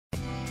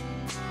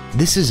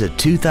This is a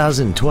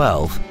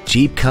 2012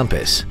 Jeep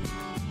Compass.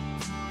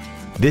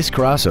 This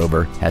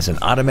crossover has an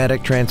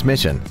automatic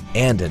transmission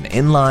and an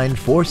inline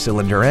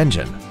 4-cylinder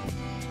engine.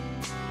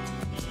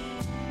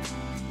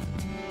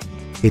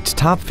 Its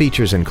top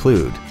features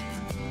include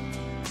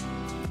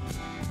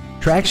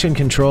traction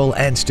control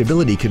and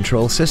stability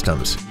control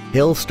systems,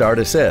 hill start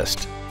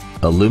assist,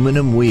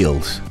 aluminum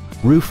wheels,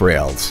 roof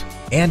rails,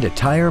 and a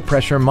tire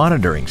pressure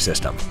monitoring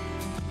system.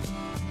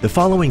 The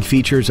following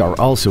features are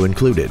also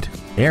included: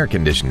 air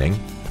conditioning,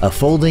 a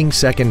folding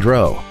second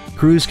row,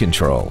 cruise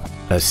control,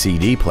 a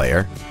CD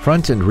player,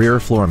 front and rear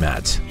floor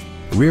mats,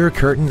 rear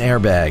curtain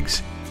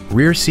airbags,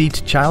 rear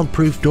seat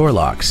child-proof door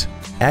locks,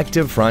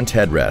 active front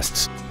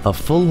headrests, a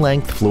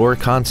full-length floor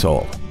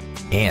console,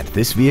 and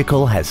this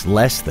vehicle has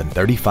less than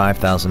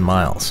 35,000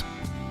 miles.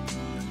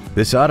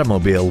 This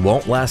automobile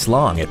won't last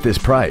long at this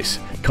price.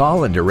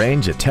 Call and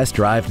arrange a test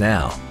drive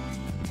now.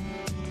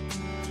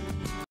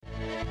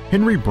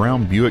 Henry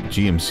Brown Buick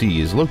GMC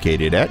is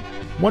located at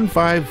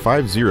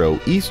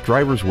 1550 East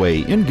Drivers Way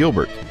in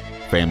Gilbert.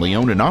 Family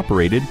owned and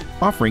operated,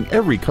 offering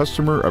every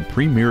customer a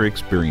premier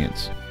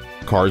experience.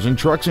 Cars and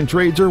trucks and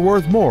trades are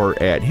worth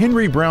more at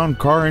Henry Brown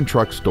Car and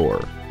Truck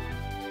Store.